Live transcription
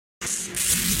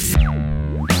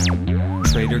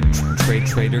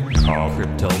Trader Cobb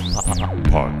Crypto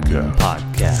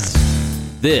Podcast.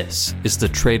 This is the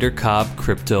Trader Cobb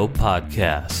Crypto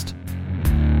Podcast.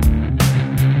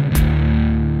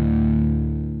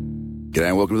 G'day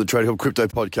and welcome to the Trader Cobb Crypto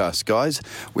Podcast, guys.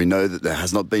 We know that there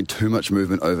has not been too much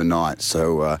movement overnight,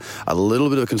 so a little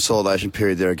bit of a consolidation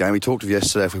period there again. We talked of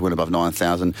yesterday, if we went above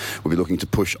 9,000, we'll be looking to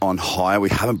push on higher. We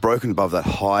haven't broken above that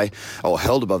high, or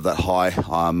held above that high.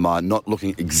 I'm not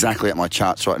looking exactly at my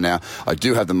charts right now. I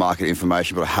do have the market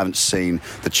information, but I haven't seen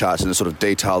the charts in the sort of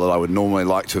detail that I would normally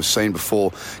like to have seen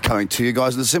before coming to you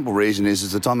guys. And the simple reason is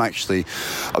that I'm actually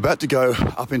about to go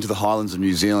up into the highlands of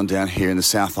New Zealand down here in the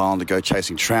South Island to go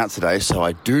chasing trout today. So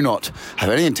I do not have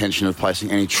any intention of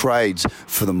placing any trades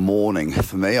for the morning.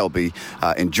 For me, I'll be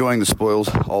enjoying the spoils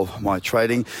of my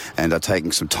trading and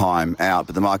taking some time out.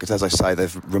 But the markets, as I say,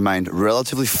 they've remained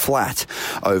relatively flat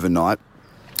overnight.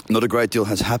 Not a great deal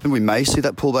has happened. We may see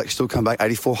that pullback still come back,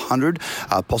 8,400,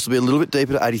 possibly a little bit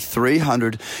deeper to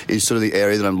 8,300 is sort of the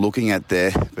area that I'm looking at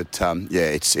there. But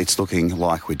it's looking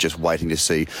like we're just waiting to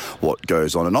see what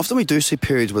goes on. And often we do see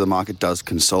periods where the market does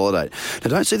consolidate.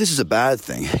 Now, don't see this as a bad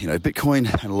thing. You know, Bitcoin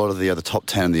and a lot of the other top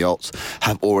 10 and the alts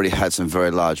have already had some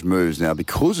very large moves. Now,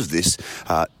 because of this,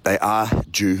 they are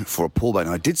due for a pullback. And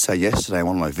I did say yesterday in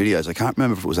one of my videos, I can't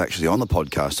remember if it was actually on the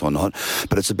podcast or not,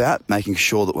 but it's about making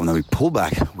sure that when we pull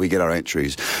back, we get our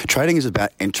entries. Trading is about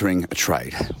entering a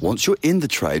trade. Once you're in the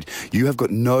trade, you have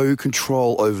got no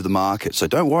control over the market, so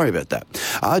don't worry about that.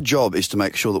 Our job is to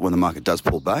make sure that when the market does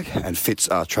pull back and fits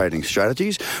our trading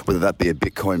strategies, whether that be a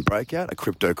Bitcoin breakout, a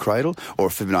crypto cradle, or a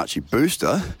Fibonacci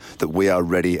booster, that we are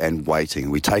ready and waiting.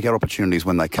 We take our opportunities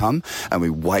when they come and we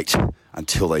wait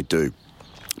until they do.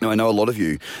 Now, I know a lot of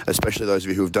you, especially those of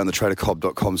you who have done the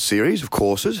TraderCobb.com series of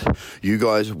courses, you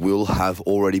guys will have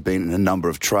already been in a number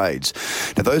of trades.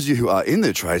 Now, those of you who are in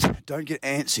the trades, don't get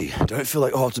antsy. Don't feel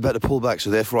like, it's about to pull back, so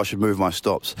therefore I should move my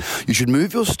stops. You should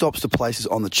move your stops to places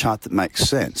on the chart that make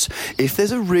sense. If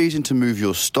there's a reason to move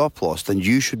your stop loss, then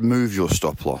you should move your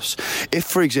stop loss. If,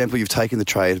 for example, you've taken the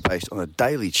trade based on a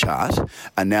daily chart,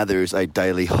 and now there is a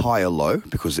daily higher low,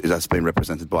 because that's been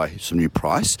represented by some new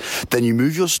price, then you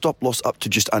move your stop loss up to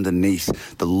just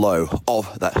underneath the low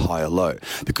of that higher low,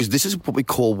 because this is what we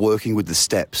call working with the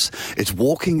steps. It's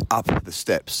walking up the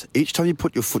steps. Each time you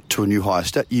put your foot to a new higher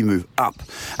step, you move up,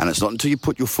 and it's not until you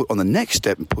put your foot on the next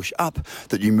step and push up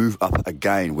that you move up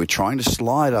again. We're trying to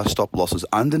slide our stop losses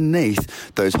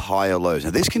underneath those higher lows.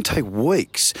 Now, this can take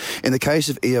weeks. In the case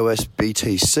of EOS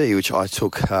BTC, which I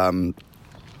took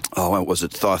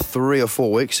 3 or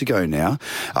 4 weeks ago now,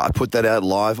 I put that out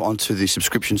live onto the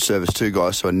subscription service too,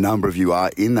 guys, so a number of you are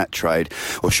in that trade,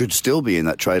 or should still be in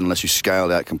that trade unless you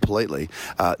scaled out completely.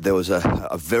 There was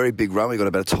a very big run. We got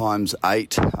about a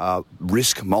x8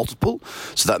 risk multiple,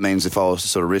 so that means if I was to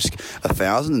sort of risk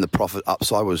 1,000 and the profit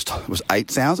upside was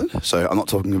 8,000, so I'm not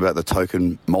talking about the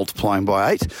token multiplying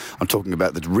by 8, I'm talking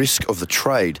about the risk of the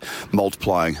trade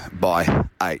multiplying by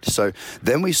 8. So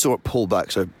then we saw it pull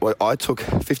back, so I took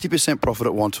 50% profit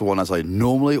at 1-to-1 as I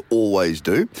normally always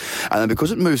do, and then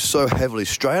because it moved so heavily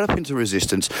straight up into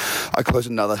resistance, I closed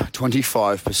another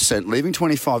 25%, leaving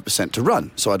 25% to run.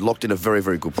 So I'd locked in a very,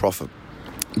 very good profit.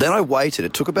 Then I waited.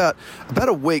 It took about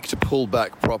a week to pull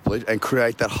back properly and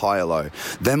create that higher low.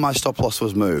 Then my stop loss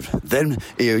was moved. Then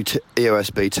EOS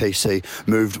BTC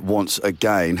moved once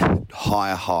again,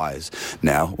 higher highs.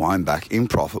 Now I'm back in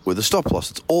profit with a stop loss.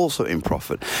 It's also in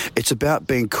profit. It's about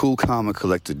being cool, calm and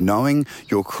collected, knowing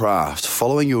your craft,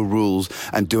 following your rules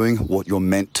and doing what you're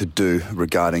meant to do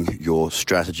regarding your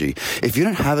strategy. If you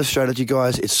don't have a strategy,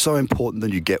 guys, it's so important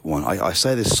that you get one. I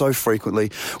say this so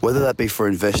frequently, whether that be for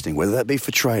investing, whether that be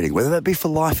for trading, whether that be for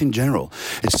life in general.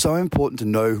 It's so important to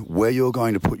know where you're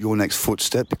going to put your next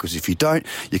footstep, because if you don't,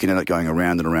 you can end up going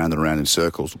around and around and around in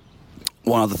circles.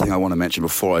 One other thing I want to mention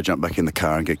before I jump back in the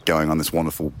car and get going on this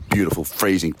wonderful, beautiful,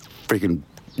 freezing, freaking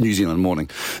New Zealand morning.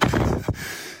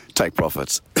 Take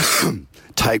profits.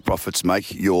 Take profits.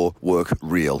 Make your work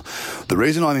real. The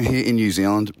reason I'm here in New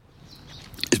Zealand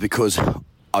is because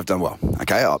I've done well,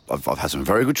 okay? I've had some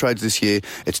very good trades this year.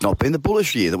 It's not been the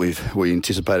bullish year that we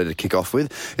anticipated to kick off with.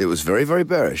 It was very, very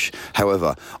bearish.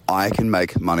 However, I can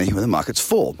make money when the markets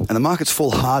fall. And the markets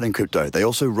fall hard in crypto. They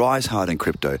also rise hard in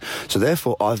crypto. So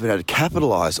therefore, I've been able to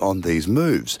capitalize on these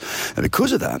moves. And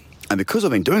because of that, and because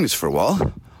I've been doing this for a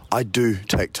while, I do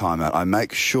take time out. I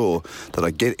make sure that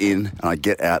I get in and I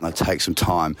get out and I take some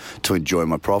time to enjoy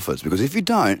my profits. Because if you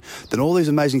don't, then all these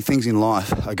amazing things in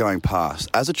life are going past.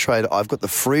 As a trader, I've got the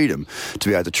freedom to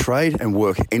be able to trade and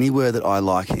work anywhere that I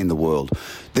like in the world.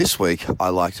 This week, I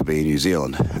like to be in New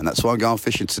Zealand, and that's why I'm going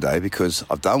fishing today, because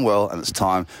I've done well and it's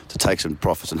time to take some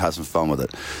profits and have some fun with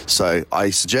it. So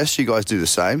I suggest you guys do the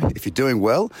same. If you're doing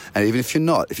well, and even if you're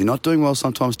not doing well,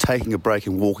 sometimes taking a break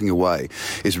and walking away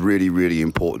is really, really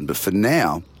important. But for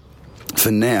now,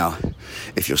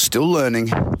 if you're still learning,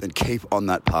 then keep on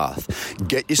that path.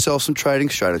 Get yourself some trading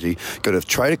strategy. Go to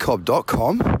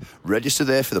tradercobb.com, register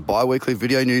there for the bi-weekly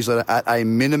video newsletter at a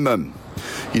minimum.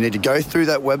 You need to go through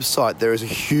that website. There is a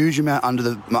huge amount under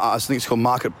the, I think it's called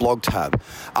Market Blog tab.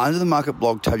 Under the Market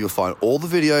Blog tab, you'll find all the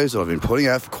videos that I've been putting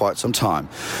out for quite some time.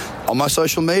 On my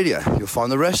social media, you'll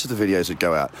find the rest of the videos that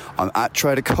go out. I'm at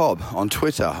Trader Cobb on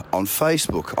Twitter, on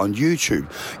Facebook, on YouTube.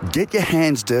 Get your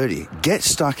hands dirty, get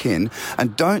stuck in,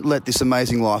 and don't let this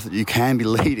amazing life that you can be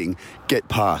leading get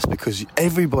past, because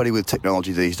everybody with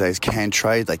technology these days can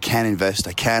trade, they can invest,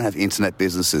 they can have internet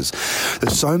businesses.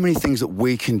 There's so many things that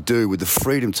we can do with the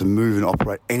freedom to move and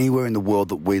operate anywhere in the world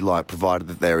that we like, provided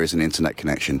that there is an internet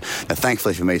connection. Now,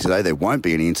 thankfully for me today, there won't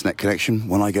be any internet connection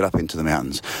when I get up into the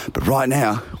mountains. But right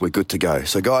now, we're good to go.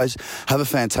 So guys, have a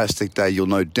fantastic day. You'll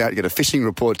no doubt get a fishing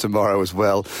report tomorrow as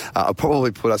well. I'll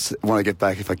probably put us, when I get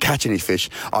back, if I catch any fish.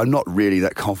 I'm not really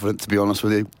that confident, to be honest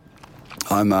with you.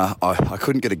 I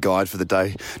couldn't get a guide for the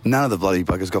day. None of the bloody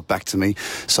buggers got back to me.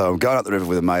 So I'm going up the river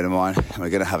with a mate of mine and we're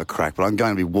going to have a crack. But I'm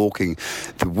going to be walking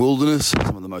the wilderness,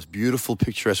 some of the most beautiful,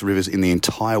 picturesque rivers in the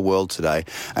entire world today.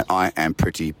 And I am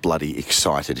pretty bloody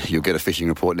excited. You'll get a fishing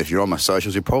report. And if you're on my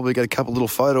socials, you'll probably get a couple little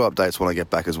photo updates when I get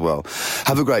back as well.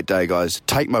 Have a great day, guys.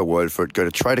 Take my word for it. Go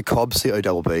to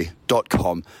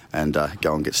tradercobb.com and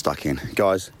go and get stuck in.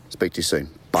 Guys, speak to you soon.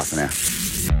 Bye for now.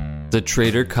 The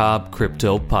Trader Cobb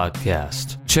Crypto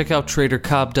Podcast. Check out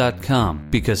tradercobb.com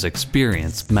because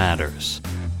experience matters.